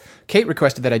Kate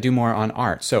requested that I do more on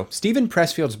art. So Stephen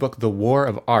Pressfield's book, The War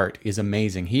of Art, is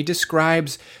amazing. He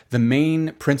describes the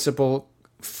main principle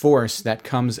force that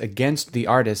comes against the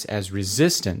artist as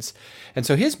resistance. And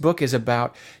so his book is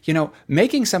about,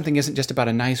 making something isn't just about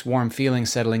a nice warm feeling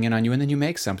settling in on you and then you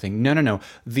make something. No.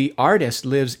 The artist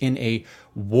lives in a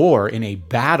war, in a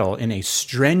battle, in a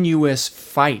strenuous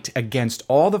fight against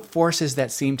all the forces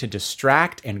that seem to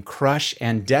distract and crush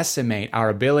and decimate our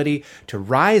ability to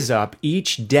rise up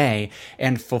each day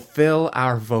and fulfill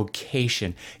our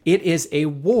vocation. It is a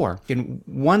war. In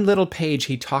one little page,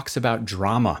 he talks about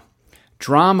drama.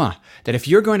 Drama. That if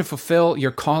you're going to fulfill your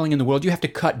calling in the world, you have to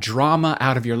cut drama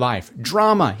out of your life.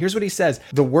 Drama. Here's what he says.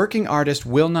 The working artist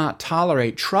will not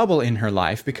tolerate trouble in her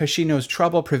life because she knows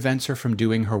trouble prevents her from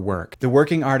doing her work. The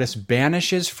working artist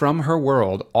banishes from her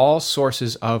world all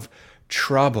sources of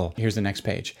trouble. Here's the next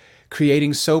page.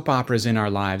 Creating soap operas in our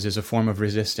lives is a form of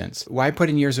resistance. Why put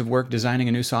in years of work designing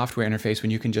a new software interface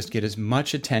when you can just get as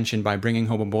much attention by bringing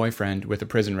home a boyfriend with a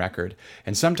prison record?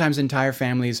 And sometimes entire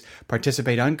families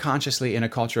participate unconsciously in a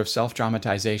culture of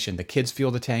self-dramatization. The kids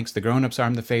fuel the tanks, the grown-ups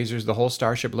arm the phasers, the whole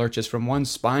starship lurches from one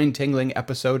spine-tingling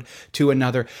episode to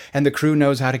another, and the crew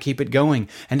knows how to keep it going.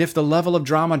 And if the level of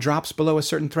drama drops below a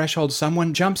certain threshold,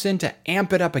 someone jumps in to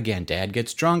amp it up again. Dad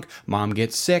gets drunk, Mom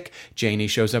gets sick, Janie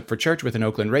shows up for church with an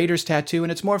Oakland Raiders tattoo,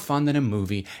 and it's more fun than a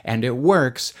movie, and it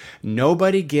works.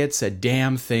 Nobody gets a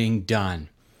damn thing done.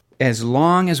 As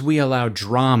long as we allow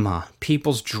drama,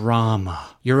 people's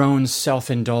drama, your own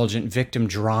self-indulgent victim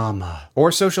drama,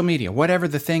 or social media, whatever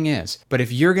the thing is. But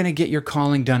if you're going to get your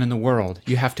calling done in the world,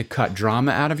 you have to cut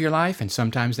drama out of your life, and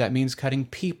sometimes that means cutting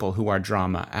people who are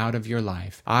drama out of your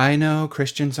life. I know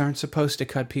Christians aren't supposed to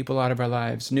cut people out of our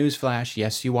lives. Newsflash,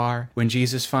 yes you are. When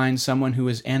Jesus finds someone who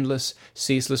is endless,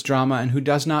 ceaseless drama and who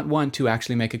does not want to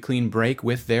actually make a clean break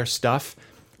with their stuff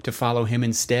to follow him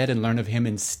instead and learn of him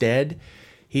instead,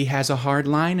 he has a hard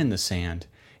line in the sand.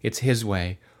 It's his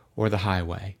way or the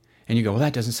highway. And you go, well,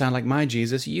 that doesn't sound like my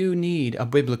Jesus. You need a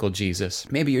biblical Jesus.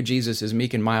 Maybe your Jesus is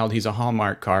meek and mild. He's a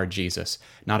Hallmark card Jesus,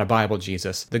 not a Bible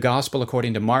Jesus. The gospel,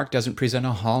 according to Mark, doesn't present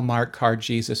a Hallmark card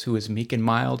Jesus who is meek and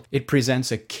mild. It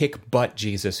presents a kick-butt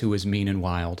Jesus who is mean and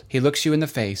wild. He looks you in the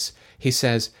face. He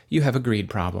says, you have a greed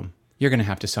problem. You're going to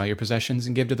have to sell your possessions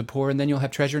and give to the poor, and then you'll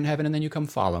have treasure in heaven, and then you come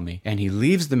follow me. And he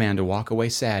leaves the man to walk away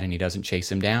sad, and he doesn't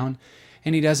chase him down.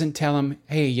 And he doesn't tell him,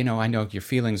 hey, I know your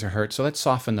feelings are hurt, so let's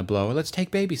soften the blow. Let's take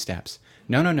baby steps.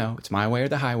 No. It's my way or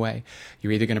the highway.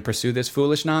 You're either going to pursue this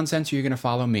foolish nonsense or you're going to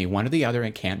follow me. One or the other,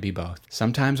 it can't be both.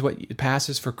 Sometimes what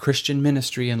passes for Christian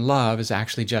ministry and love is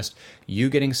actually just you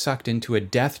getting sucked into a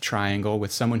death triangle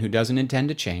with someone who doesn't intend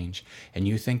to change. And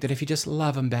you think that if you just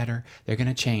love them better, they're going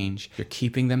to change. You're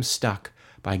keeping them stuck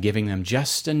by giving them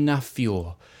just enough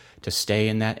fuel to stay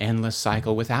in that endless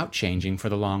cycle without changing for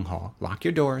the long haul. Lock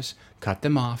your doors, cut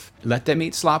them off, let them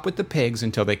eat slop with the pigs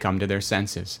until they come to their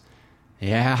senses.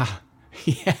 Yeah.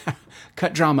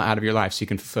 Cut drama out of your life so you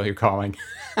can fulfill your calling.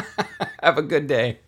 Have a good day.